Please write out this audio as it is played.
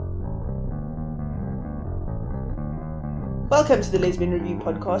Welcome to the Lesbian Review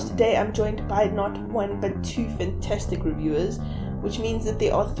Podcast. Today I'm joined by not one but two fantastic reviewers, which means that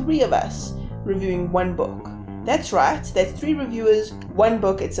there are three of us reviewing one book. That's right, that's three reviewers, one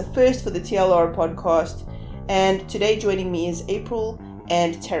book. It's a first for the TLR podcast. And today joining me is April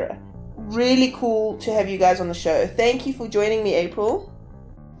and Tara. Really cool to have you guys on the show. Thank you for joining me, April.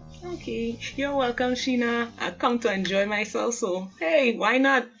 Okay, you're welcome, Sheena. I come to enjoy myself, so hey, why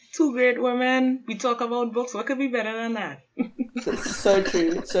not? Two great women, we talk about books. What could be better than that? It's so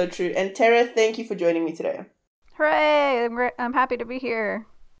true. It's so true. And Tara, thank you for joining me today. Hooray! I'm happy to be here.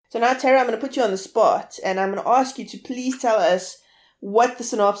 So now, Tara, I'm going to put you on the spot, and I'm going to ask you to please tell us what the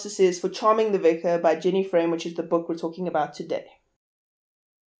synopsis is for Charming the Vicar by Jenny Frame, which is the book we're talking about today.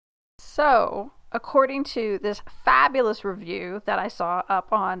 So, according to this fabulous review that I saw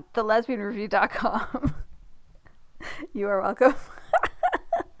up on thelesbianreview.com, you are welcome.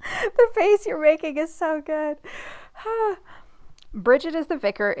 The face you're making is so good. Bridget is the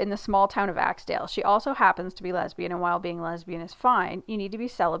vicar in the small town of Axdale. She also happens to be lesbian, and while being lesbian is fine, you need to be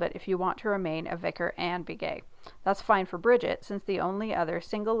celibate if you want to remain a vicar and be gay. That's fine for Bridget, since the only other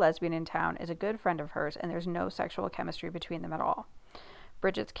single lesbian in town is a good friend of hers, and there's no sexual chemistry between them at all.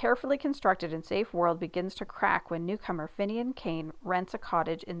 Bridget's carefully constructed and safe world begins to crack when newcomer Finian Kane rents a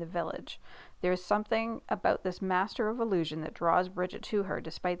cottage in the village. There is something about this master of illusion that draws Bridget to her,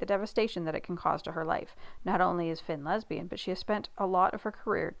 despite the devastation that it can cause to her life. Not only is Finn lesbian, but she has spent a lot of her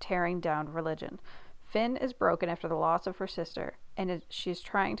career tearing down religion. Finn is broken after the loss of her sister, and she's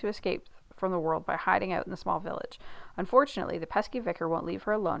trying to escape from the world by hiding out in the small village. Unfortunately, the pesky vicar won't leave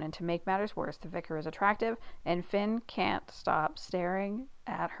her alone, and to make matters worse, the vicar is attractive, and Finn can't stop staring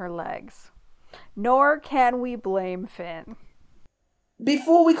at her legs. Nor can we blame Finn.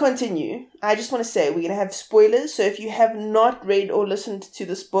 Before we continue, I just want to say we're going to have spoilers, so if you have not read or listened to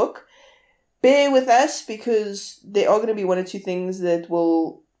this book, bear with us, because there are going to be one or two things that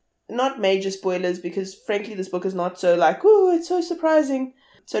will, not major spoilers, because frankly this book is not so like, oh, it's so surprising.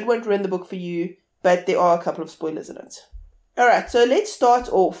 So it won't ruin the book for you, but there are a couple of spoilers in it. Alright, so let's start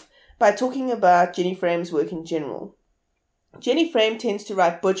off by talking about Jenny Frame's work in general. Jenny Frame tends to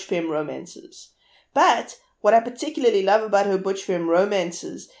write butch femme romances. But what I particularly love about her butch femme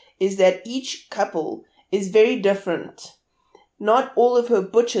romances is that each couple is very different. Not all of her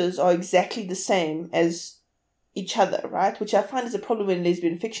butches are exactly the same as each other, right? Which I find is a problem in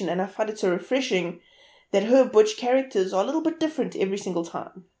lesbian fiction, and I find it so refreshing that her butch characters are a little bit different every single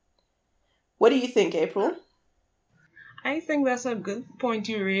time. What do you think, April? I think that's a good point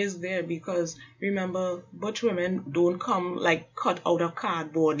you raised there, because remember, butch women don't come like cut out of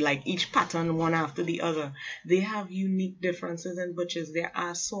cardboard, like each pattern one after the other. They have unique differences in butches. There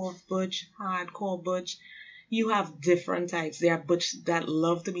are soft butch, hardcore butch. You have different types. There are butch that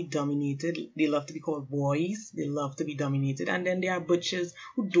love to be dominated. They love to be called boys. They love to be dominated. And then there are butches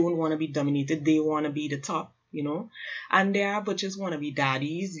who don't want to be dominated. They want to be the top, you know. And there are butches who want to be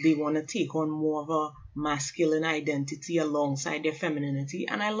daddies. They want to take on more of a masculine identity alongside their femininity.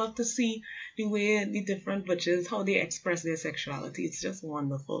 And I love to see the way the different butches, how they express their sexuality. It's just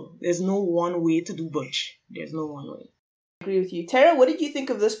wonderful. There's no one way to do butch. There's no one way. I agree with you. Tara, what did you think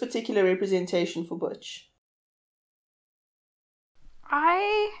of this particular representation for butch?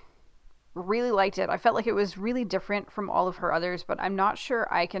 I really liked it. I felt like it was really different from all of her others, but I'm not sure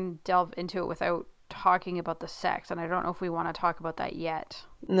I can delve into it without talking about the sex, and I don't know if we want to talk about that yet.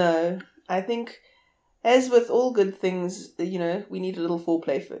 No, I think, as with all good things, you know, we need a little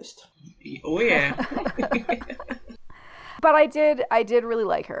foreplay first. Oh, yeah. But I did really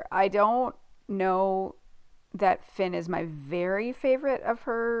like her. I don't know that Finn is my very favorite of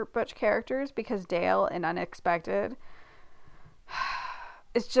her butch characters, because Dale in Unexpected,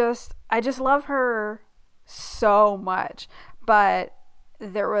 it's just, I just love her so much. But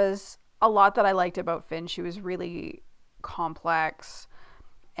there was a lot that I liked about Finn. She was really complex,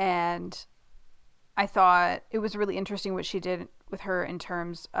 and I thought it was really interesting what she did with her in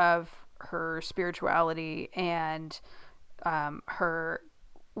terms of her spirituality and her,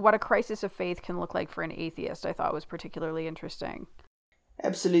 what a crisis of faith can look like for an atheist. I thought was particularly interesting.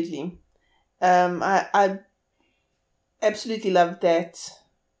 Absolutely. I absolutely loved that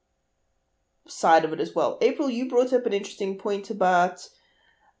side of it as well. April, you brought up an interesting point about,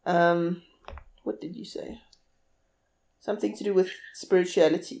 what did you say? Something to do with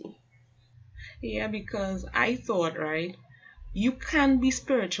spirituality. Yeah, because I thought, right, you can be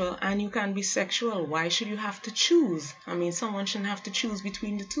spiritual and you can be sexual. Why should you have to choose? I mean, someone shouldn't have to choose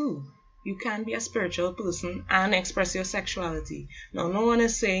between the two. You can be a spiritual person and express your sexuality. Now, no one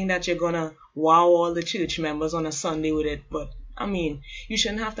is saying that you're going to wow all the church members on a Sunday with it, but I mean, you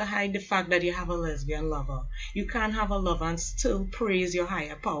shouldn't have to hide the fact that you have a lesbian lover. You can't have a lover and still praise your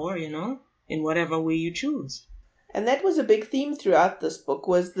higher power, in whatever way you choose. And that was a big theme throughout this book,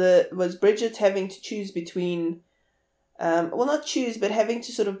 was Bridget having to choose between, well, not choose, but having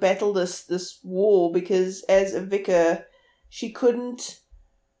to sort of battle this war, because as a vicar, she couldn't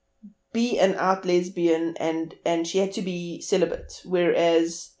be an out lesbian and she had to be celibate,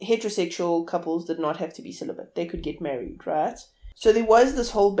 whereas heterosexual couples did not have to be celibate. They could get married, right? So there was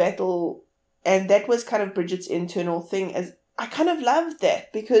this whole battle, and that was kind of Bridget's internal thing. As I kind of loved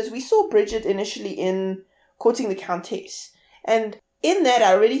that, because we saw Bridget initially in Courting the Countess, and in that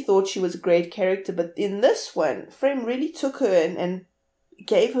I really thought she was a great character, but in this one, Frame really took her and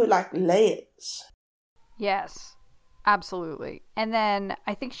gave her like layers. Yes, absolutely. And then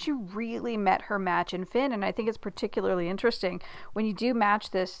I think she really met her match in Finn, and I think it's particularly interesting when you do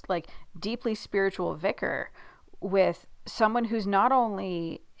match this like deeply spiritual vicar with someone who's not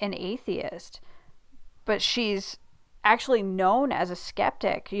only an atheist, but she's actually known as a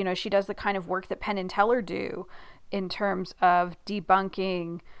skeptic. She does the kind of work that Penn and Teller do in terms of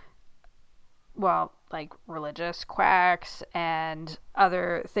debunking, well, like religious quacks and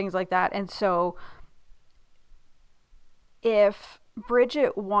other things like that. And so if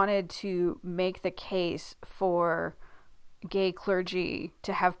Bridget wanted to make the case for gay clergy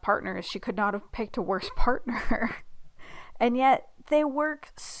to have partners, she could not have picked a worse partner. And yet they work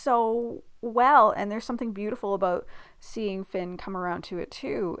so well, and there's something beautiful about seeing Finn come around to it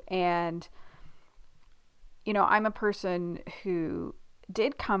too. And I'm a person who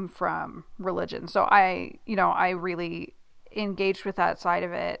did come from religion, so I really engaged with that side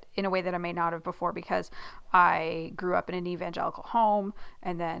of it in a way that I may not have before, because I grew up in an evangelical home,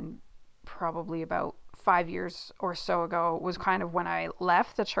 and then probably about 5 years or so ago was kind of when I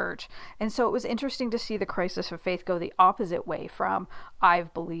left the church. And so it was interesting to see the crisis of faith go the opposite way from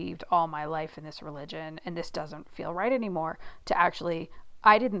I've believed all my life in this religion and this doesn't feel right anymore, to actually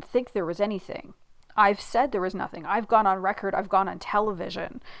I didn't think there was anything. I've said there was nothing. I've gone on record, I've gone on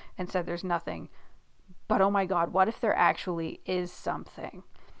television and said there's nothing. But oh my God, what if there actually is something?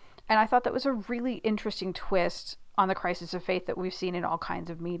 And I thought that was a really interesting twist on the crisis of faith that we've seen in all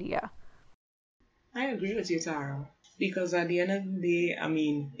kinds of media. I agree with you, Tara. Because at the end of the day, I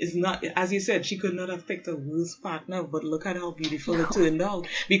mean, it's not, as you said, she could not have picked a worse partner, but look at how beautiful it turned out.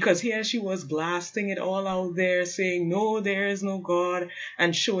 Because here she was blasting it all out there, saying, no, there is no God,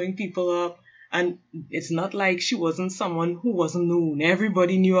 and showing people up. And it's not like she wasn't someone who wasn't known.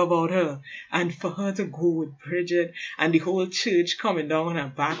 Everybody knew about her. And for her to go with Bridget and the whole church coming down on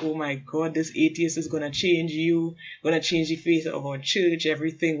her back, oh my God, this atheist is going to change you, going to change the face of our church,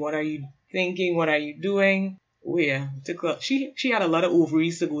 everything. What are you thinking? What are you doing? Oh yeah, she had a lot of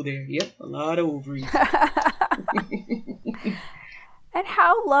ovaries to go there. Yep, a lot of ovaries. And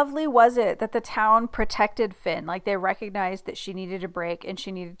how lovely was it that the town protected Finn? Like, they recognized that she needed a break and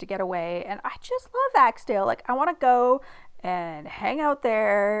she needed to get away. And I just love Axedale. Like, I want to go and hang out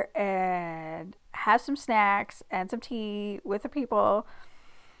there and have some snacks and some tea with the people.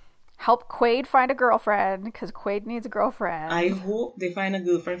 Help Quaid find a girlfriend, because Quaid needs a girlfriend. I hope they find a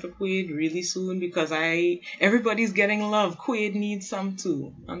girlfriend for Quaid really soon, because everybody's getting love. Quaid needs some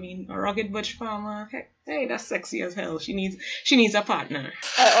too. I mean, a rugged butch farmer, hey, that's sexy as hell. She needs a partner.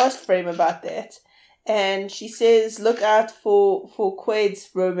 I asked Frame about that, and she says look out for Quaid's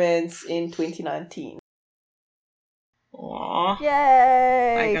romance in 2019. Aww.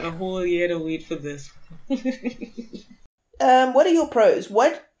 Yay! I got a whole year to wait for this. What are your pros?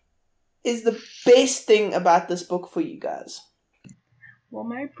 What is the best thing about this book for you guys? Well,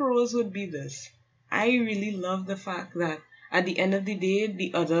 my pros would be this. I really love the fact that at the end of the day,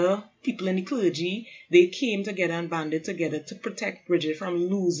 the other people in the clergy, they came together and banded together to protect Bridget from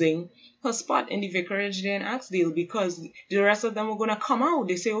losing her spot in the vicarage there in Axedale, because the rest of them were going to come out.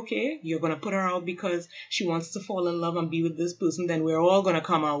 They say, okay, you're going to put her out because she wants to fall in love and be with this person. Then we're all going to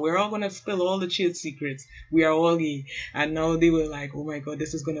come out. We're all going to spill all the church secrets. We are all gay. And now they were like, oh my God,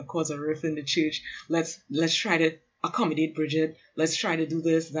 this is going to cause a rift in the church. Let's try to accommodate Bridget. Let's try to do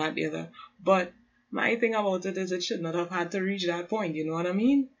this, that, the other. But my thing about it is it should not have had to reach that point, you know what I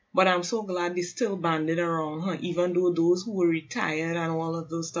mean? But I'm so glad they still banded around her, even though those who were retired and all of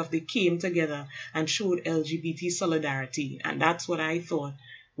those stuff, they came together and showed LGBT solidarity. And that's what I thought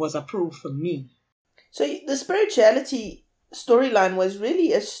was a pro for me. So the spirituality storyline was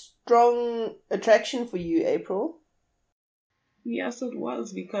really a strong attraction for you, April? Yes, it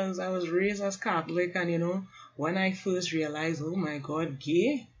was, because I was raised as Catholic, and when I first realized, oh my God,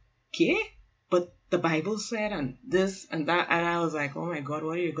 gay? But the Bible said and this and that. And I was like, oh my God,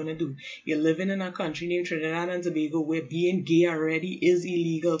 what are you going to do? You're living in a country named Trinidad and Tobago where being gay already is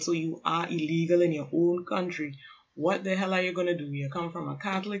illegal. So you are illegal in your own country. What the hell are you going to do? You come from a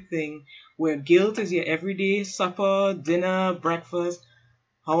Catholic thing where guilt is your everyday supper, dinner, breakfast.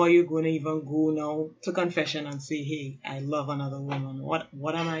 How are you going to even go now to confession and say, hey, I love another woman?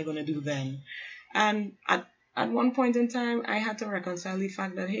 What am I going to do then? And at one point in time, I had to reconcile the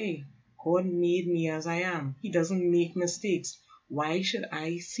fact that, hey, God made me as I am. He doesn't make mistakes. Why should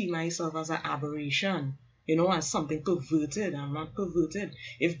I see myself as an aberration? As something perverted. I'm not perverted.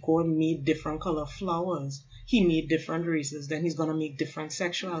 If God made different color flowers, he made different races, then he's going to make different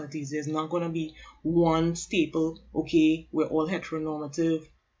sexualities. There's not going to be one staple, okay, we're all heteronormative,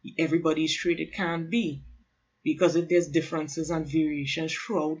 everybody's straight. It can't be. Because if there's differences and variations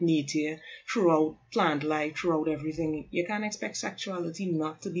throughout nature, throughout plant life, throughout everything, you can't expect sexuality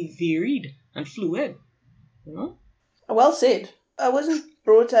not to be varied and fluid. Well said. I wasn't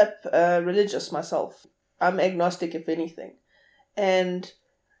brought up religious myself. I'm agnostic, if anything. And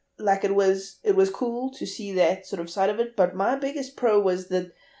it was cool to see that sort of side of it. But my biggest pro was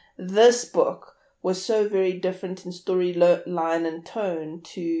that this book was so very different in storyline and tone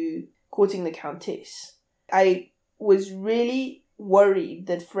to Courting the Countess. I was really worried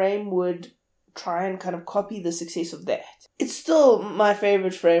that Frame would try and kind of copy the success of that. It's still my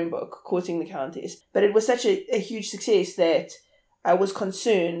favorite Frame book, Courting the Countess, but it was such a huge success that I was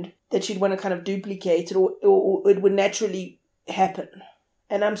concerned that she'd want to kind of duplicate it or it would naturally happen.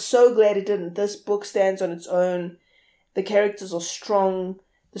 And I'm so glad it didn't. This book stands on its own. The characters are strong.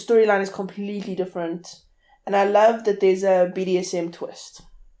 The storyline is completely different. And I love that there's a BDSM twist.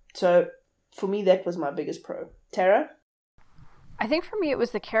 So for me, that was my biggest pro. Tara? I think for me it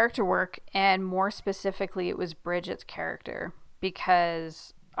was the character work, and more specifically it was Bridget's character,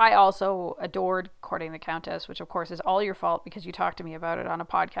 because I also adored Courting the Countess, which of course is all your fault because you talked to me about it on a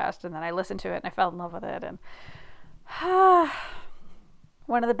podcast, and then I listened to it and I fell in love with it. And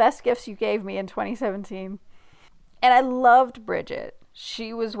one of the best gifts you gave me in 2017. And I loved Bridget.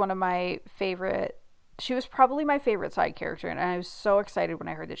 She was one of my favorite. She was probably my favorite side character, and I was so excited when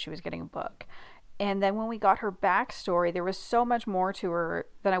I heard that she was getting a book. And then when we got her backstory, there was so much more to her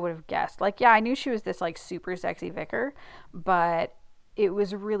than I would have guessed. I knew she was this super sexy vicar, but it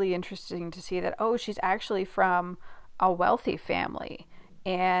was really interesting to see that, she's actually from a wealthy family,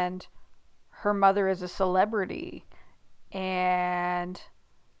 and her mother is a celebrity, and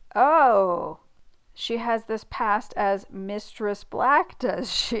she has this past as Mistress Black,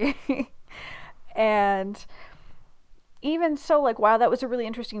 does she? And even so, wow, that was a really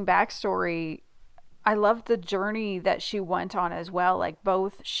interesting backstory. I loved the journey that she went on as well.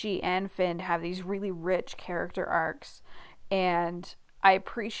 Both she and Finn have these really rich character arcs. And I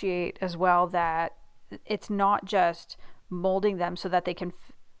appreciate as well that it's not just molding them so that they can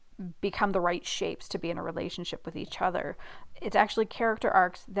become the right shapes to be in a relationship with each other. It's actually character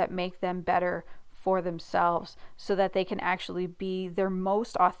arcs that make them better for themselves so that they can actually be their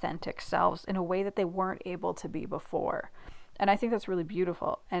most authentic selves in a way that they weren't able to be before. And I think that's really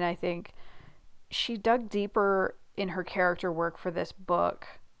beautiful. And I think she dug deeper in her character work for this book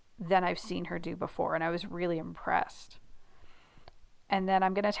than I've seen her do before. And I was really impressed. And then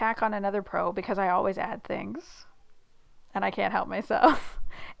I'm going to tack on another pro because I always add things and I can't help myself.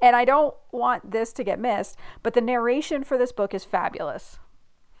 And I don't want this to get missed, but the narration for this book is fabulous.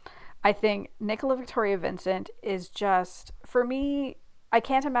 I think Nicola Victoria Vincent is just, for me, I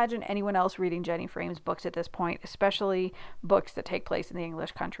can't imagine anyone else reading Jenny Frame's books at this point, especially books that take place in the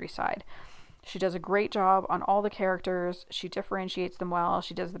English countryside. She does a great job on all the characters. She differentiates them well.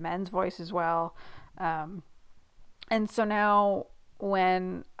 She does the men's voice as well. And so now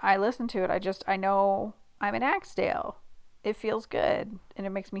when I listen to it, I know I'm in Axdale. It feels good and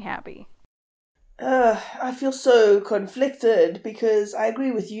it makes me happy. I feel so conflicted because I agree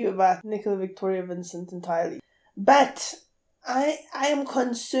with you about Nicola Victoria Vincent entirely. But I am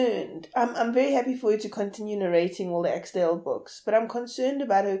concerned. I'm very happy for you to continue narrating all the Axdale books, but I'm concerned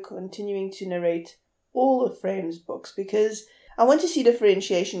about her continuing to narrate all of Frame's books because I want to see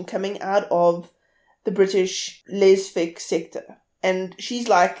differentiation coming out of the British lesfic sector. And she's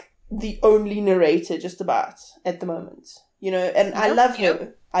the only narrator just about at the moment. And I love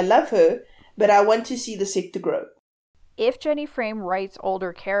her. I love her. But I want to see the sector grow. If Jenny Frame writes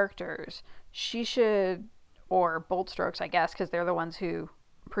older characters, she should, or Bold Strokes, I guess, because they're the ones who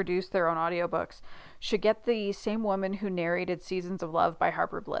produce their own audiobooks, should get the same woman who narrated Seasons of Love by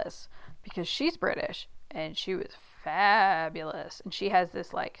Harper Bliss, because she's British, and she was fabulous. And she has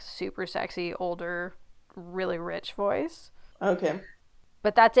this, super sexy, older, really rich voice. Okay.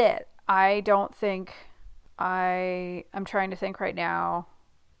 But that's it. I don't think I'm trying to think right now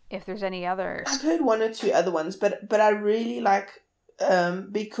if there's any others. I've heard one or two other ones, but I really like,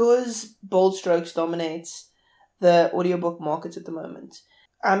 because Bold Strokes dominates the audiobook market at the moment,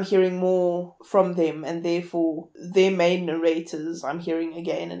 I'm hearing more from them, and therefore their main narrators I'm hearing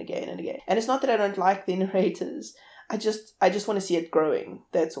again and again and again. And it's not that I don't like the narrators. I just want to see it growing.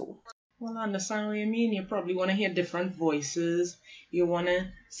 That's all. Well, I understand what you mean. You probably want to hear different voices. You want to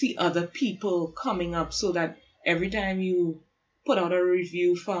see other people coming up so that every time you put out a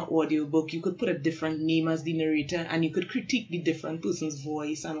review for an audiobook, you could put a different name as the narrator and you could critique the different person's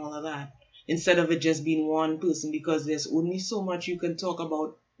voice and all of that, instead of it just being one person, because there's only so much you can talk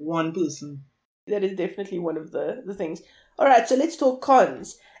about one person. That is definitely one of the things. All right, so let's talk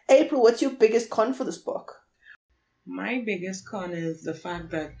cons. April, what's your biggest con for this book? My biggest con is the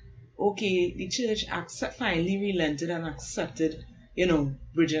fact that, okay, the church finally relented and accepted,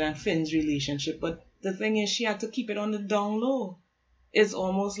 Bridget and Finn's relationship, but the thing is, she had to keep it on the down low. It's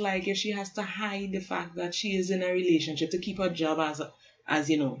almost like if she has to hide the fact that she is in a relationship to keep her job as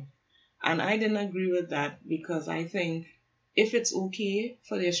And I didn't agree with that, because I think if it's okay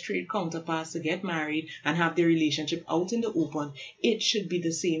for their straight counterparts to get married and have their relationship out in the open, it should be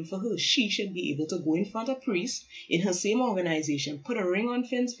the same for her. She should be able to go in front of a priest in her same organization, put a ring on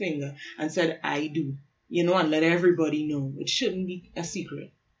Finn's finger and said, I do, and let everybody know. It shouldn't be a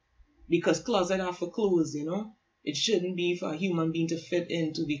secret, because closet are for clothes, It shouldn't be for a human being to fit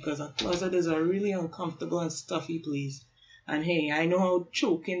into, because a closet is a really uncomfortable and stuffy place. And hey, I know how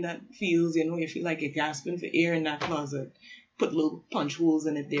choking that feels, you feel like you're gasping for air in that closet. Put little punch holes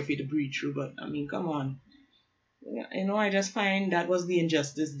in it there for you to breathe through, but I mean, come on. I just find that was the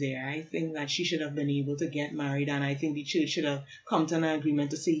injustice there. I think that she should have been able to get married, and I think the church should have come to an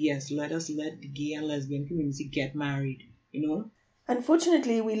agreement to say, yes, let us let the gay and lesbian community get married,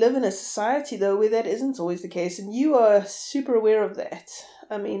 Unfortunately, we live in a society, though, where that isn't always the case, and you are super aware of that.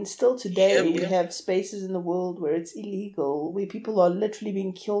 I mean, still today, we have spaces in the world where it's illegal, where people are literally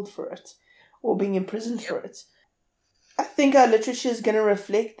being killed for it, or being imprisoned for it. I think our literature is going to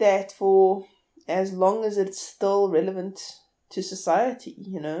reflect that for as long as it's still relevant to society,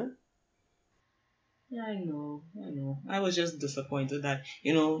 Yeah, I know. I was just disappointed that,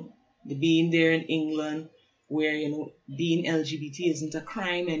 being there in England, where, being LGBT isn't a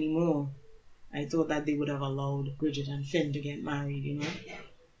crime anymore. I thought that they would have allowed Bridget and Finn to get married,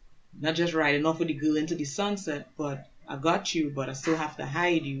 Not just riding off with the girl into the sunset, but I got you, but I still have to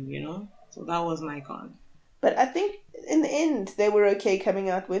hide you, So that was my con. But I think in the end, they were okay coming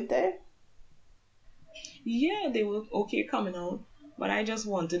out, weren't they? Yeah, they were okay coming out, but I just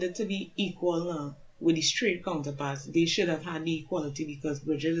wanted it to be equal now with the straight counterparts. They should have had the equality, because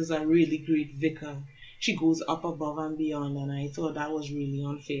Bridget is a really great vicar. She goes up above and beyond, and I thought that was really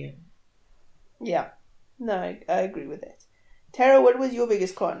unfair. Yeah, no, I agree with that. Tara, what was your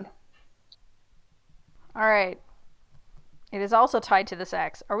biggest con? All right. It is also tied to the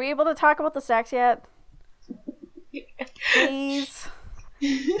sex. Are we able to talk about the sex yet? Please.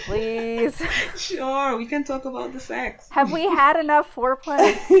 Please. Sure, we can talk about the sex. Have we had enough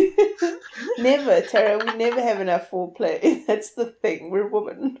foreplay? Never, Tara. We never have enough foreplay. That's the thing. We're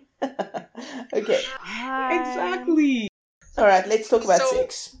women. Okay. Exactly. All right, let's talk about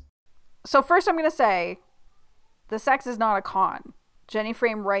sex. So first I'm going to say, the sex is not a con. Jenny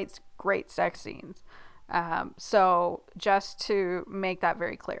Frame writes great sex scenes. So just to make that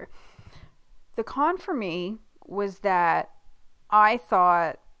very clear. The con for me was that I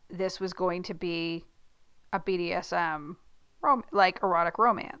thought this was going to be a BDSM, like erotic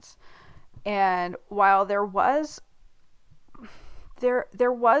romance. And while there was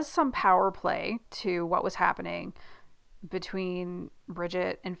some power play to what was happening between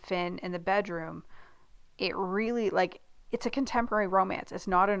Bridget and Finn in the bedroom, it really, it's a contemporary romance. It's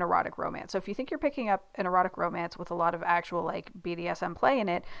not an erotic romance. So if you think you're picking up an erotic romance with a lot of actual BDSM play in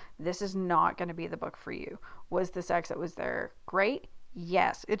it, this is not going to be the book for you. Was the sex that was there great?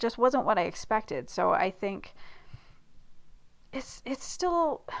 Yes. It just wasn't what I expected. So I think it's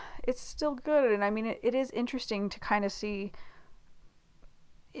still good. And I mean, it is interesting to kind of see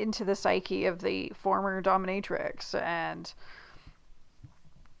into the psyche of the former dominatrix, and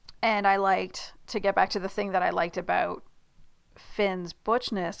I liked, to get back to the thing that I liked about Finn's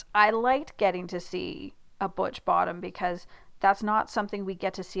butchness, I liked getting to see a butch bottom, because that's not something we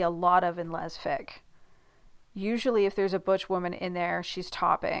get to see a lot of in lesfic. Usually if there's a butch woman in there, she's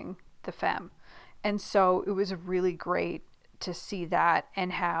topping the femme. And so it was really great to see that,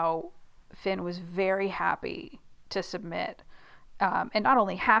 and how Finn was very happy to submit. And not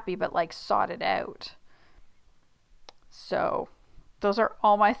only happy, but sought it out. So Those are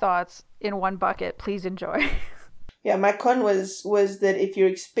all my thoughts in one bucket. Please enjoy. Yeah, my con was that if you're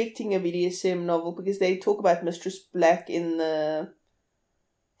expecting a BDSM novel, because they talk about Mistress Black in the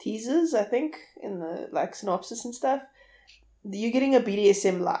teasers, I think, in the like synopsis and stuff, you're getting a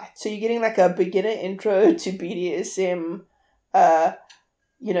BDSM light. So you're getting like a beginner intro to BDSM,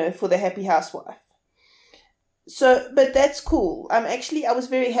 for the happy housewife. So, but that's cool. I was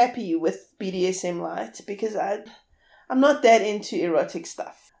very happy with BDSM light because I'm not that into erotic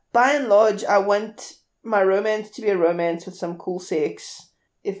stuff. By and large, I want my romance to be a romance with some cool sex,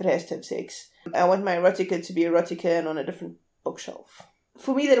 if it has to have sex. I want my erotica to be erotica and on a different bookshelf.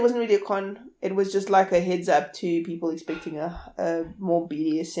 For me, that wasn't really a con. It was just like a heads up to people expecting a more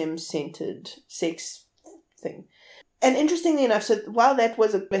BDSM-centered sex thing. And interestingly enough, so while that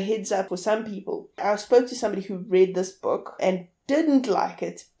was a heads up for some people, I spoke to somebody who read this book and didn't like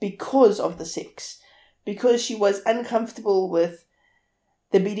it because of the sex. Because she was uncomfortable with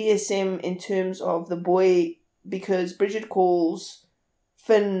the BDSM in terms of the boy, because Bridget calls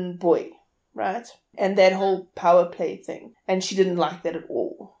Finn boy, right? And that whole power play thing. And she didn't like that at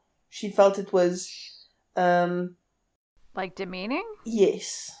all. She felt it was... like demeaning?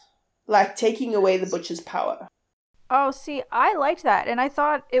 Yes. Like taking away the butcher's power. Oh, see, I liked that. And I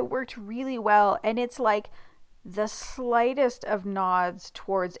thought it worked really well. And it's like the slightest of nods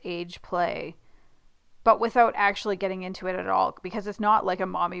towards age play, but without actually getting into it at all. Because it's not like a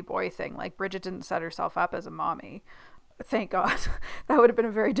mommy boy thing. Like Bridget didn't set herself up as a mommy. Thank God. That would have been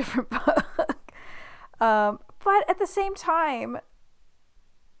a very different book. But at the same time,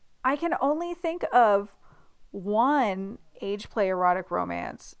 I can only think of one age play erotic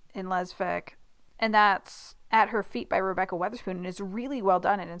romance in Lesfic, and that's At Her Feet by Rebecca Weatherspoon, and it's really well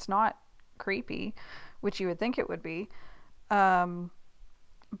done, and it's not creepy, which you would think it would be. But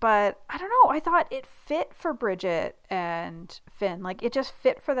I don't know, I thought it fit for Bridget and Finn. Like, it just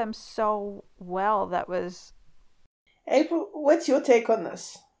fit for them so well. That was... April, what's your take on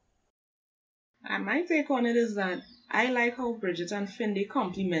this? My take on it is that I like how Bridget and Finn, they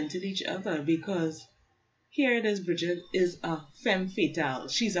complemented each other, because here it is, Bridget is a femme fatale.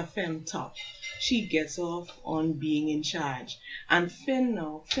 She's a femme top. She gets off on being in charge. And Finn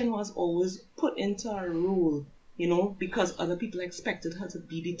was always put into a role, because other people expected her to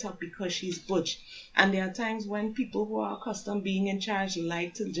be the top because she's butch. And there are times when people who are accustomed being in charge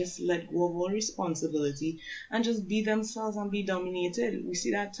like to just let go of all responsibility and just be themselves and be dominated. We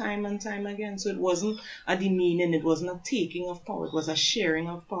see that time and time again. So it wasn't a demeaning, it wasn't a taking of power, it was a sharing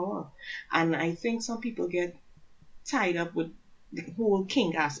of power. And I think some people get tied up with the whole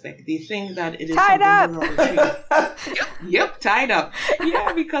kink aspect. They think that it is tied something up. Yep, tied up.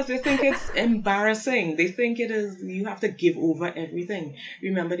 Yeah, because they think it's embarrassing. They think it is, you have to give over everything.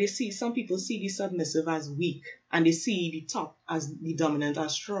 Remember, some people see the submissive as weak, and they see the top as the dominant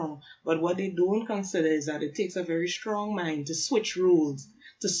as strong. But what they don't consider is that it takes a very strong mind to switch roles,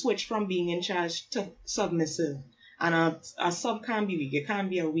 to switch from being in charge to submissive. And a sub can't be weak. It can't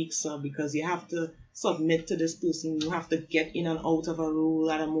be a weak sub, because you have to submit to this person. You have to get in and out of a role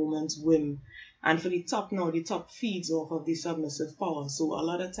at a moment's whim. And for the top now, the top feeds off of the submissive power. So a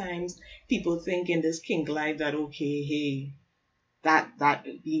lot of times people think in this kink life that, okay, hey, that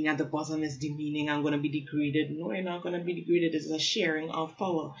being at the bottom is demeaning, I'm going to be degraded. No, you're not going to be degraded. It's a sharing of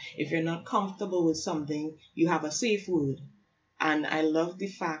power. If you're not comfortable with something, you have a safe word. And I love the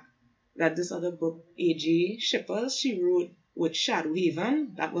fact that this other book, A.J. Shippers, she wrote with Shadow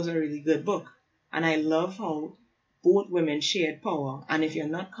Haven. That was a really good book. And I love how both women shared power. And if you're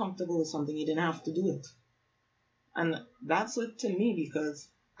not comfortable with something, you didn't have to do it. And that's it to me, because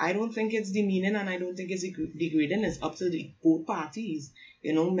I don't think it's demeaning and I don't think it's degrading. It's up to both parties.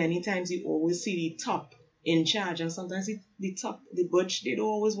 Many times you always see the top in charge, and sometimes the top, the butch, they don't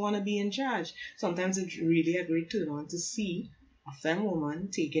always want to be in charge. Sometimes it's really a great turn on to see a femme woman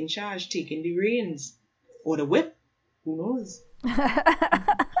taking charge, taking the reins, or the whip. Who knows?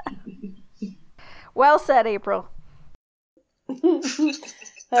 Well said, April.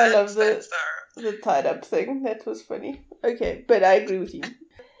 I love the tied up thing. That was funny. Okay, but I agree with you.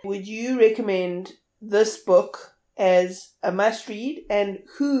 Would you recommend this book as a must read? And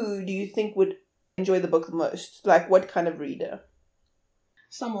who do you think would enjoy the book the most? Like, what kind of reader?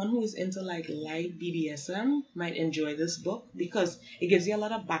 Someone who is into light BDSM might enjoy this book, because it gives you a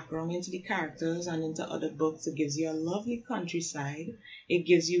lot of background into the characters and into other books. It gives you a lovely countryside. It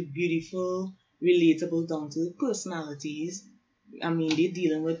gives you beautiful, relatable, down to personalities. I mean, they're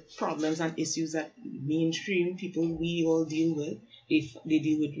dealing with problems and issues that mainstream people, we all deal with. They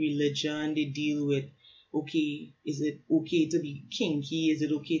deal with religion. They deal with, okay, is it okay to be kinky? Is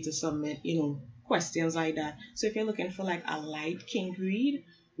it okay to submit? questions like that. So if you're looking for like a light kink read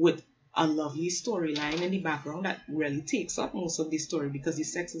with a lovely storyline in the background that really takes up most of the story, because the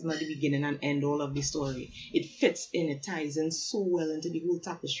sex is not the beginning and end all of the story. It fits in, it ties in so well into the whole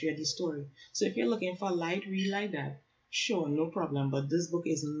tapestry of the story. So if you're looking for a light read like that, sure, no problem. But this book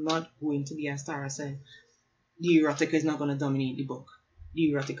is not going to be, as Tara said, the erotica is not going to dominate the book.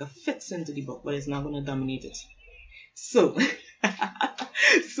 The erotica fits into the book, but it's not going to dominate it. So,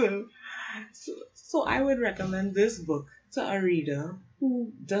 so I would recommend this book to a reader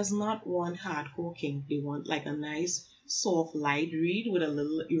who does not want hardcore kink. They want like a nice, soft, light read with a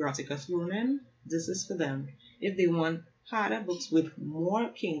little erotica thrown in. This is for them. If they want harder books with more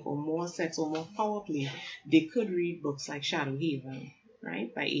kink or more sex or more power play, they could read books like Shadow Haven,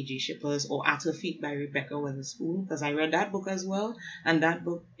 right, by A.J. Shippers, or At Her Feet by Rebecca Weatherspoon, because I read that book as well, and that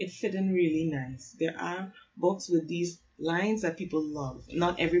book, it fit in really nice. There are books with these lines that people love.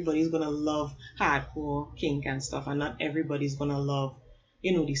 Not everybody's gonna love hardcore kink and stuff, and not everybody's gonna love,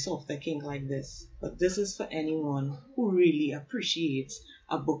 the softer kink like this. But this is for anyone who really appreciates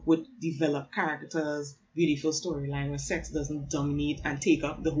a book with developed characters, beautiful storyline where sex doesn't dominate and take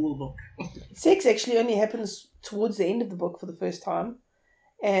up the whole book. Sex actually only happens towards the end of the book for the first time.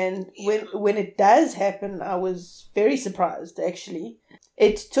 And when it does happen, I was very surprised, actually.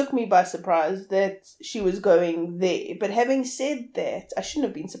 It took me by surprise that she was going there. But having said that, I shouldn't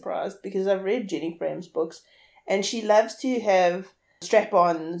have been surprised, because I've read Jenny Fram's books, and she loves to have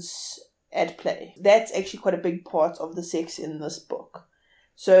strap-ons at play. That's actually quite a big part of the sex in this book.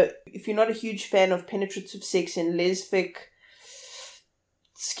 So if you're not a huge fan of penetrative sex in lesfic,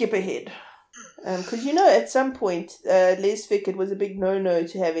 skip ahead. Because, at some point, lesfic, it was a big no-no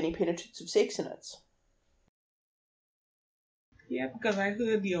to have any penetrative sex in it. Yeah, because I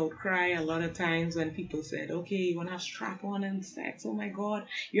heard the outcry a lot of times when people said, okay, you want to have strap-on and sex, oh my god,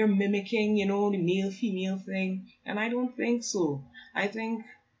 you're mimicking, the male-female thing. And I don't think so. I think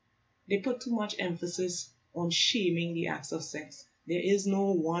they put too much emphasis on shaming the acts of sex. There is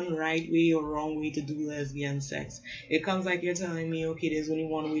no one right way or wrong way to do lesbian sex. It comes like you're telling me, okay, there's only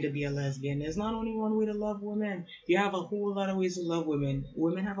one way to be a lesbian. There's not only one way to love women. You have a whole lot of ways to love women.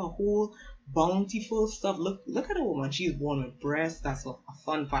 Women have a whole bountiful stuff. Look at a woman. She's born with breasts. That's a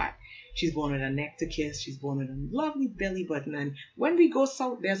fun part. She's born with a neck to kiss. She's born with a lovely belly button. And when we go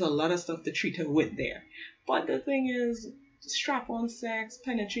south, there's a lot of stuff to treat her with there. But the thing is, strap-on sex,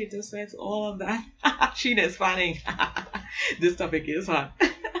 penetrative sex, all of that. She is funny. This topic is hot.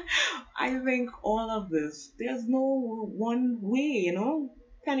 I think all of this, there's no one way,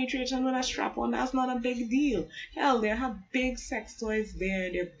 penetration with a strap-on, that's not a big deal. Hell, they have big sex toys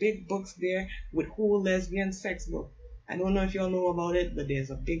there, there are big books there with whole lesbian sex book. I don't know if y'all know about it, but there's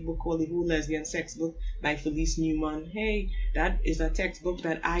a big book called The Whole Lesbian Sex Book by Felice Newman. Hey, that is a textbook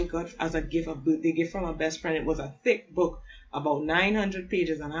that I got as a gift, a birthday gift from a best friend. It was a thick book, about 900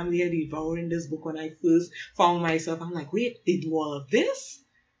 pages, and I'm there devouring this book when I first found myself. I'm like, wait, they do all of this?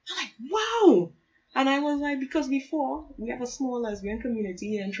 I'm like, wow! And I was like, because before, we have a small lesbian community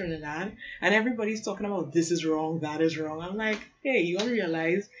here in Trinidad, and everybody's talking about this is wrong, that is wrong. I'm like, hey, you all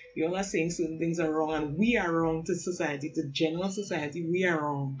realize you all are saying certain things are wrong, and we are wrong to society, to general society, we are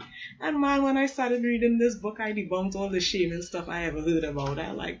wrong. And man, when I started reading this book, I debunked all the shame and stuff I ever heard about.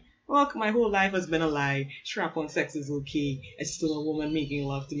 I'm like, look, my whole life has been a lie. Strap-on sex is okay. It's still a woman making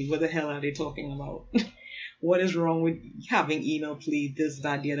love to me. What the hell are they talking about? What is wrong with having anal play, this,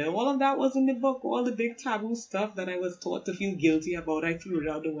 that, the other? All of that was in the book. All the big taboo stuff that I was taught to feel guilty about, I threw it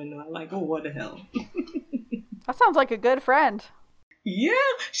out the window. I'm like, oh, what the hell? That sounds like a good friend. Yeah,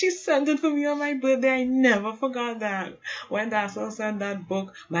 she sent it for me on my birthday. I never forgot that. When Dassel sent that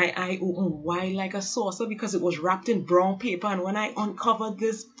book, my eye opened wide like a saucer because it was wrapped in brown paper. And when I uncovered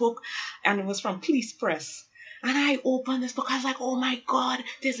this book, and it was from Police Press, and I opened this book, I was like, oh my god,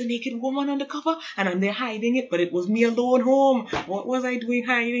 there's a naked woman on the cover, and I'm there hiding it, but it was me alone home. What was I doing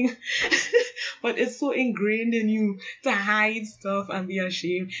hiding? But it's so ingrained in you to hide stuff and be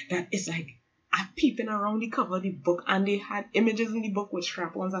ashamed that it's like, I'm peeping around the cover of the book, and they had images in the book with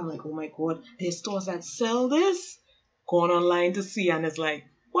strap-ons. I'm like, oh my god, there's stores that sell this? Going online to see, and it's like,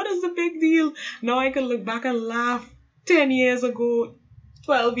 what is the big deal? Now I can look back and laugh. 10 years ago,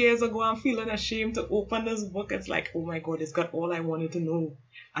 12 years ago, I'm feeling ashamed to open this book. It's like, oh my god, it's got all I wanted to know.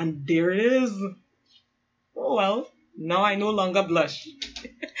 And there it is. Oh well, now I no longer blush.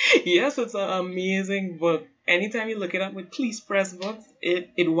 Yes, it's an amazing book. Anytime you look it up with Police Press books,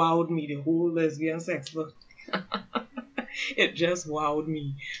 it wowed me, the whole lesbian sex book. It just wowed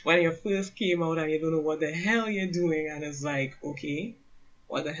me. When it first came out and you don't know what the hell you're doing, and it's like, okay,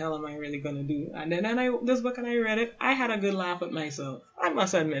 what the hell am I really gonna do? And then I this book and I read it, I had a good laugh with myself. I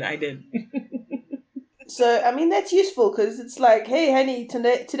must admit, I did. So, I mean, that's useful because it's like, hey, honey,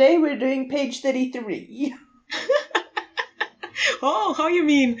 today we're doing page 33. Oh, how you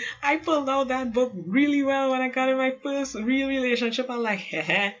mean? I pulled out that book really well when I got in my first real relationship. I'm like,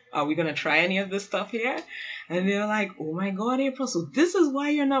 heh, are we gonna try any of this stuff here? And they're like, oh my god, April, so this is why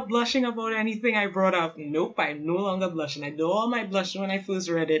you're not blushing about anything I brought up. Nope, I'm no longer blushing. I did all my blushing when I first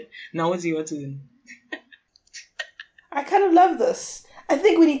read it. Now it's your turn. I kind of love this. I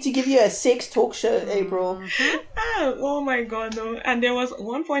think we need to give you a sex talk show, April. Oh my god, no. And there was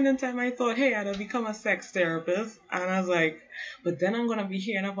one point in time I thought, hey, I'd become a sex therapist. And I was like, but then I'm gonna be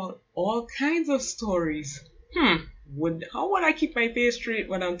hearing about all kinds of stories. How would I keep my face straight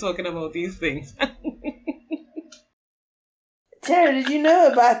when I'm talking about these things? Tara, did you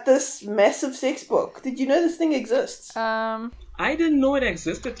know about this massive sex book? Did you know this thing exists? I didn't know it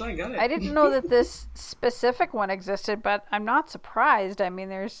existed till I got it. I didn't know that this specific one existed, but I'm not surprised. I mean,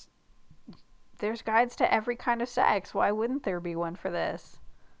 there's guides to every kind of sex. Why wouldn't there be one for this?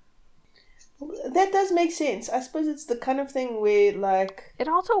 That does make sense. I suppose it's the kind of thing where, like... It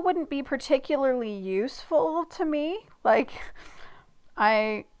also wouldn't be particularly useful to me. Like,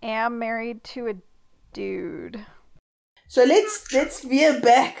 I am married to a dude. So let's veer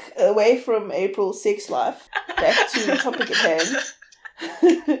back away from April's sex life, back to the topic at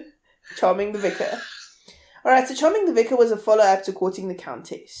hand. Charming the Vicar. Alright, so Charming the Vicar was a follow-up to Courting the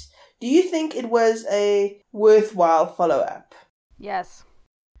Countess. Do you think it was a worthwhile follow-up? Yes.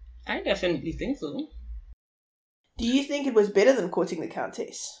 I definitely think so. Do you think it was better than Courting the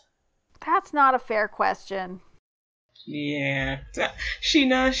Countess? That's not a fair question. Yeah.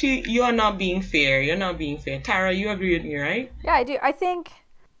 Sheena, you're not being fair. You're not being fair. Tara, you agree with me, right? Yeah, I do. I think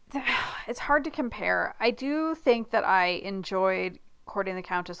it's hard to compare. I do think that I enjoyed Courting the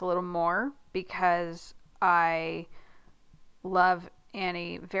Countess a little more because I love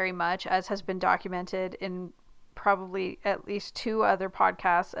Annie very much, as has been documented in probably at least 2 other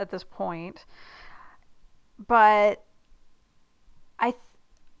podcasts at this point. But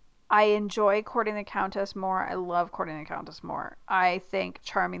I enjoy Courting the Countess more. I love Courting the Countess more. I think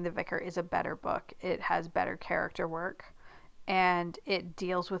Charming the Vicar is a better book. It has better character work, and it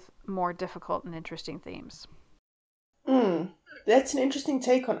deals with more difficult and interesting themes. That's an interesting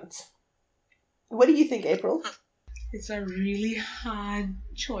take on it. What do you think, April? It's a really hard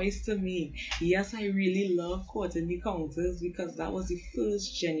choice to make. Yes, I really love Courting the Countess because that was the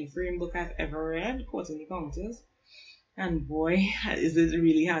first Jenny Frame book I've ever read, Courting the Countess. And boy, is it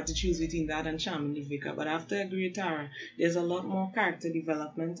really hard to choose between that and Charming the Vicar. But I have to agree with Tara, there's a lot more character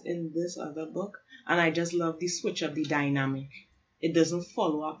development in this other book. And I just love the switch of the dynamic. It doesn't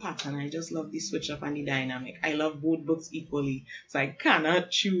follow a pattern. I just love the switch up and the dynamic. I love both books equally. So I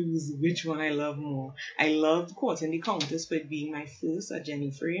cannot choose which one I love more. I loved Courting the Countess for it being my first at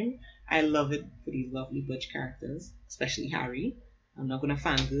Jenny Frame. I love it for these lovely butch characters, especially Harry. I'm not going to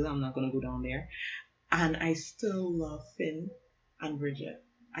fangirl. I'm not going to go down there. And I still love Finn and Bridget.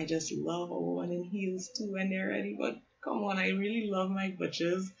 I just love a woman in heels too when they're ready. But come on, I really love my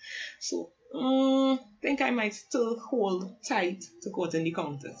butchers. So I think I might still hold tight to Courting the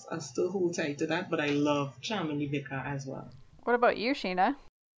Countess. I'll still hold tight to that, but I love Charming the Vicar as well. What about you, Sheena?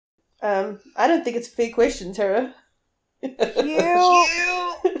 I don't think it's a fair question, Tara.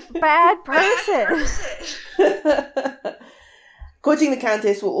 You bad person. Courting the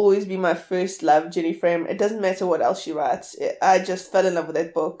Countess will always be my first love, Jenny Frame. It doesn't matter what else she writes. I just fell in love with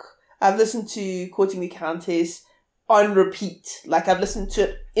that book. I've listened to Courting the Countess on repeat. Like, I've listened to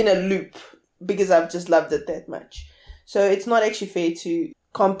it in a loop because I've just loved it that much. So it's not actually fair to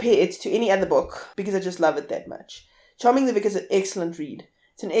compare it to any other book because I just love it that much. Charming the Vicar is an excellent read.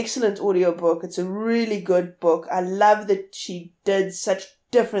 It's an excellent audiobook. It's a really good book. I love that she did such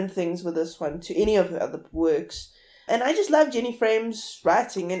different things with this one to any of her other works. And I just love Jenny Frame's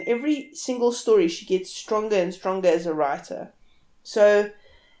writing, and every single story she gets stronger and stronger as a writer. So,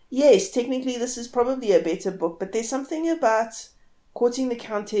 yes, technically this is probably a better book, but there's something about Courting the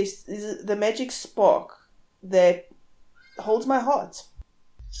Countess, the magic spark that holds my heart.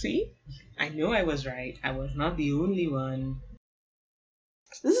 See? I know I was right. I was not the only one.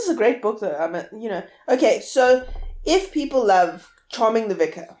 This is a great book though. Okay, so if people love Charming the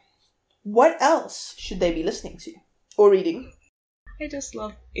Vicar, what else should they be listening to? Or reading? I just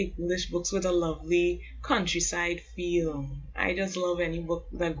love English books with a lovely countryside feel. I just love any book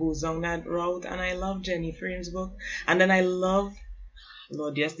that goes down that route, and I love Jenny Frame's book. And then I love,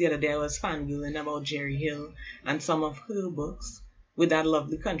 Lord, yes, the other day I was fangirling about Jerry Hill and some of her books with that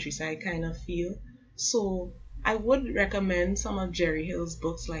lovely countryside kind of feel. So I would recommend some of Jerry Hill's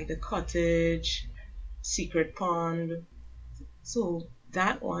books like The Cottage, Secret Pond. So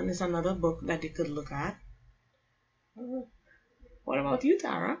that one is another book that they could look at. What about you,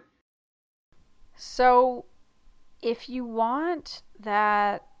 Tara? So, if you want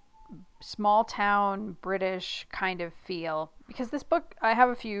that small town British kind of feel, because this book, I have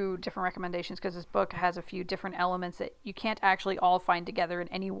a few different recommendations because this book has a few different elements that you can't actually all find together in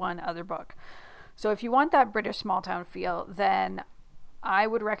any one other book. So if you want that British small town feel, then I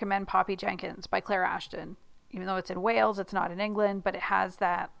would recommend Poppy Jenkins by Claire Ashton. Even though it's in Wales, it's not in England, but it has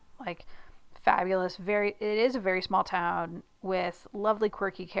that like fabulous, it is a very small town with lovely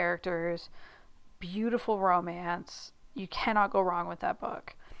quirky characters, beautiful romance. You cannot go wrong with that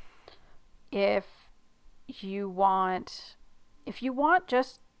book. If you want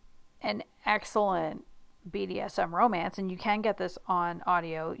just an excellent BDSM romance, and you can get this on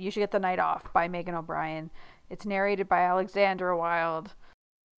audio, you should get The Night Off by Megan O'Brien. It's narrated by Alexandra Wilde.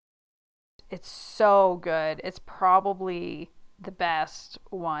 It's so good. It's probably the best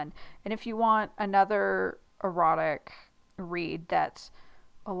one. And if you want another erotic read that's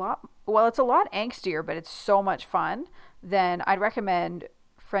it's a lot angstier, but it's so much fun, then I'd recommend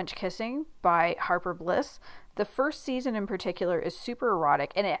French Kissing by Harper Bliss. The first season in particular is super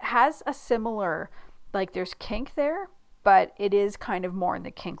erotic, and it has a similar, like there's kink there, but it is kind of more in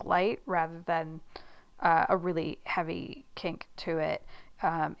the kink light rather than a really heavy kink to it.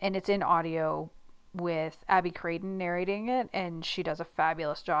 And it's in audio with Abby Craden narrating it, and she does a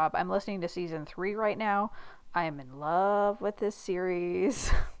fabulous job. I'm listening to season 3 right now. I am in love with this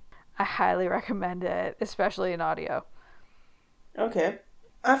series. I highly recommend it, especially in audio. Okay.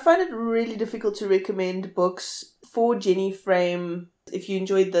 I find it really difficult to recommend books for Jenny Frame. If you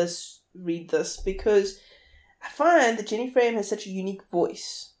enjoyed this, read this, because I find that Jenny Frame has such a unique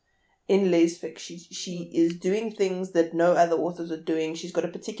voice in lesfic. She is doing things that no other authors are doing. She's got a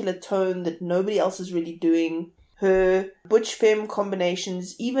particular tone that nobody else is really doing. Her butch femme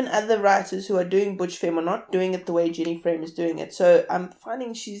combinations, even other writers who are doing butch femme are not doing it the way Jenny Frame is doing it. So I'm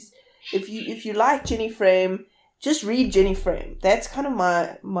finding if you like Jenny Frame, just read Jenny Frame. That's kind of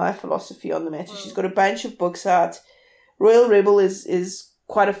my philosophy on the matter. She's got a bunch of books out. Royal Rebel is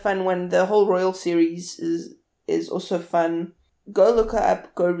quite a fun one. The whole Royal series is also fun. Go look her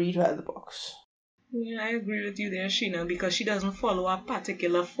up. Go read her other books. Yeah, I agree with you there, Sheena, because she doesn't follow a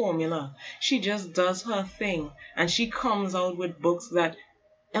particular formula. She just does her thing, and she comes out with books that,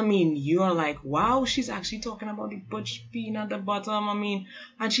 I mean, you're like, wow, she's actually talking about the butch being at the bottom. I mean,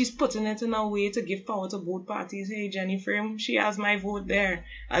 and she's putting it in a way to give power to both parties. Hey, Jenny Frame, she has my vote there.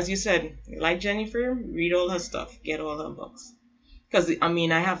 As you said, like Jenny Frame, read all her stuff, get all her books. Because, I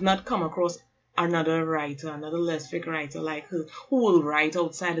mean, I have not come across another lesbic writer like her, who will write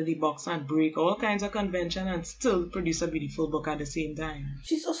outside of the box and break all kinds of convention and still produce a beautiful book at the same time.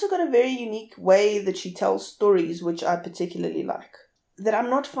 She's also got a very unique way that she tells stories, which I particularly like, that I'm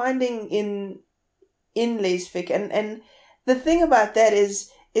not finding in lesfic. And the thing about that is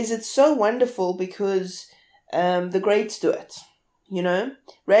it's so wonderful because the greats do it. You know,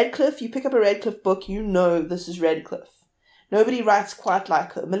 Radcliffe, you pick up a Radcliffe book, you know this is Radcliffe. Nobody writes quite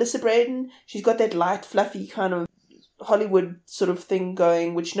like her. Melissa Braden, she's got that light, fluffy kind of Hollywood sort of thing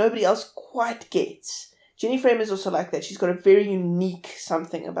going, which nobody else quite gets. Jenny Frame is also like that. She's got a very unique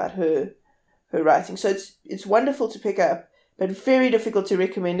something about her writing. So it's wonderful to pick up, but very difficult to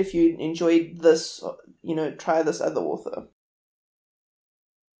recommend if you enjoyed this, try this other author.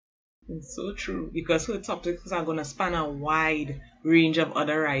 It's so true, because her topics are going to span a wide range of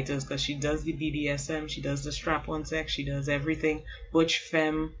other writers, because she does the BDSM, she does the strap-on sex, she does everything, butch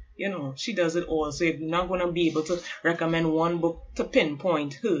femme, she does it all. So you're not going to be able to recommend one book to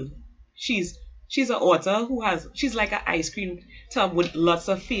pinpoint her. She's an author she's like an ice cream tub with lots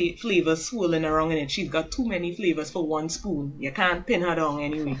of flavors swirling around in it. She's got too many flavors for one spoon. You can't pin her down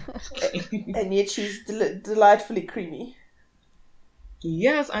anyway. And yet she's delightfully creamy.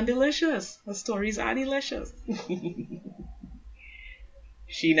 Yes, and delicious. Her stories are delicious.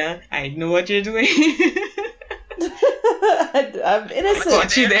 Sheena, I know what you're doing. I'm innocent.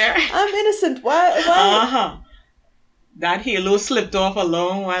 Got you there. I'm innocent. Why? Uh-huh. That halo slipped off a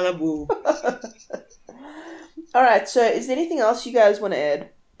long while ago. All right, so is there anything else you guys want to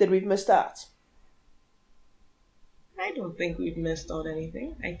add that we've missed out? I don't think we've missed out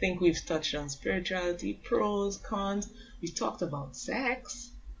anything. I think we've touched on spirituality, pros, cons. We've talked about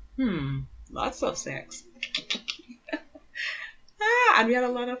sex. Lots of sex. And we had a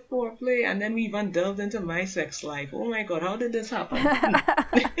lot of foreplay, and then we even delved into my sex life. Oh my God, how did this happen?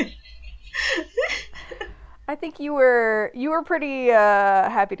 I think you were pretty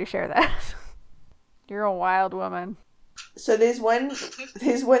happy to share that. You're a wild woman. So there's one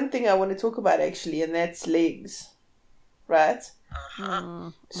thing I want to talk about actually, and that's legs. Right?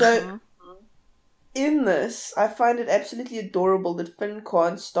 So, in this, I find it absolutely adorable that Finn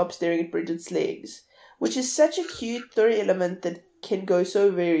can't stop staring at Bridget's legs, which is such a cute story element that can go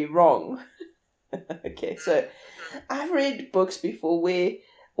so very wrong. Okay, so I've read books before where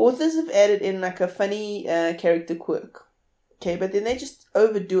authors have added in like a funny character quirk. Okay, but then they just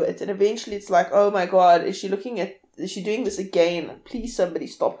overdo it, and eventually it's like, oh my god, is she doing this again? Please somebody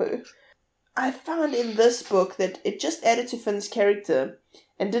stop her. I found in this book that it just added to Finn's character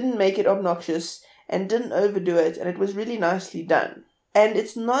and didn't make it obnoxious and didn't overdo it, and it was really nicely done. And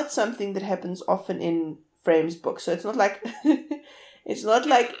it's not something that happens often in Frame's books, so it's not like it's not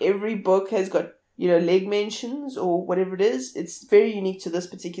like every book has got, leg mentions or whatever it is. It's very unique to this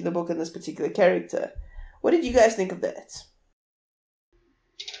particular book and this particular character. What did you guys think of that?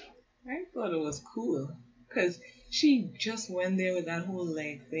 I thought it was cool because she just went there with that whole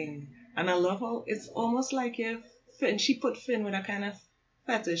leg thing, and I love how it's almost like if she put Finn with a kind of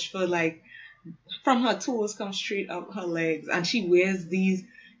fetish for like from her toes come straight up her legs, and she wears these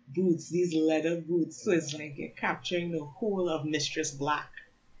boots, these leather boots, so it's like you're capturing the whole of Mistress Black.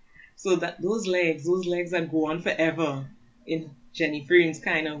 So that those legs that go on forever in Jenny Frame's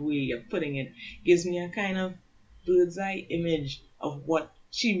kind of way of putting it gives me a kind of bird's eye image of what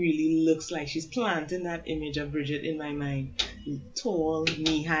she really looks like. She's planting that image of Bridget in my mind. Tall,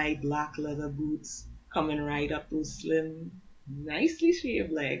 knee-high, black leather boots coming right up those slim, nicely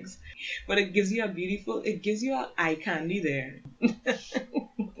shaped legs. But it gives you an eye candy there.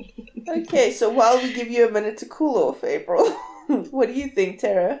 Okay, so while we give you a minute to cool off, April, what do you think,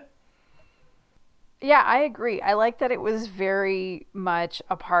 Tara? Yeah, I agree. I like that it was very much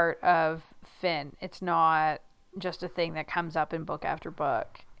a part of Finn. It's not just a thing that comes up in book after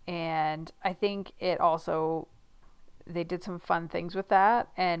book. And I think it also, they did some fun things with that,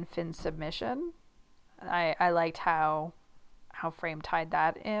 and Finn's submission. I liked how Frame tied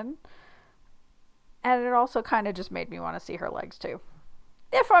that in. And it also kind of just made me want to see her legs too.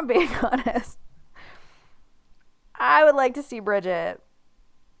 If I'm being honest. I would like to see Bridget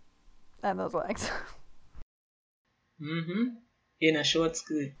and those legs. In a short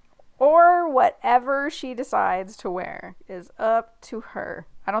skirt. Or whatever she decides to wear is up to her.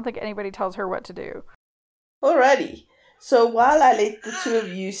 I don't think anybody tells her what to do. Alrighty. So while I let the two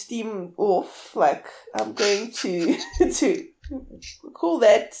of you steam off, I'm going to call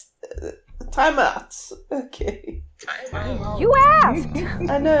that time out. Okay. Time out. You asked!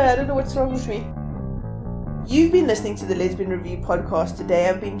 I know, I don't know what's wrong with me. You've been listening to the Lesbian Review podcast. Today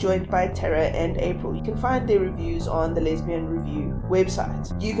I've been joined by Tara and April. You can find their reviews on the Lesbian Review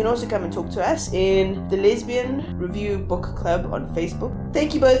website. You can also come and talk to us in the Lesbian Review Book Club on Facebook.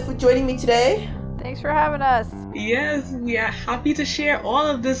 Thank you both for joining me today. Thanks for having us. Yes, we are happy to share all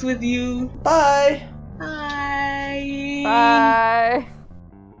of this with you. Bye. Bye. Bye.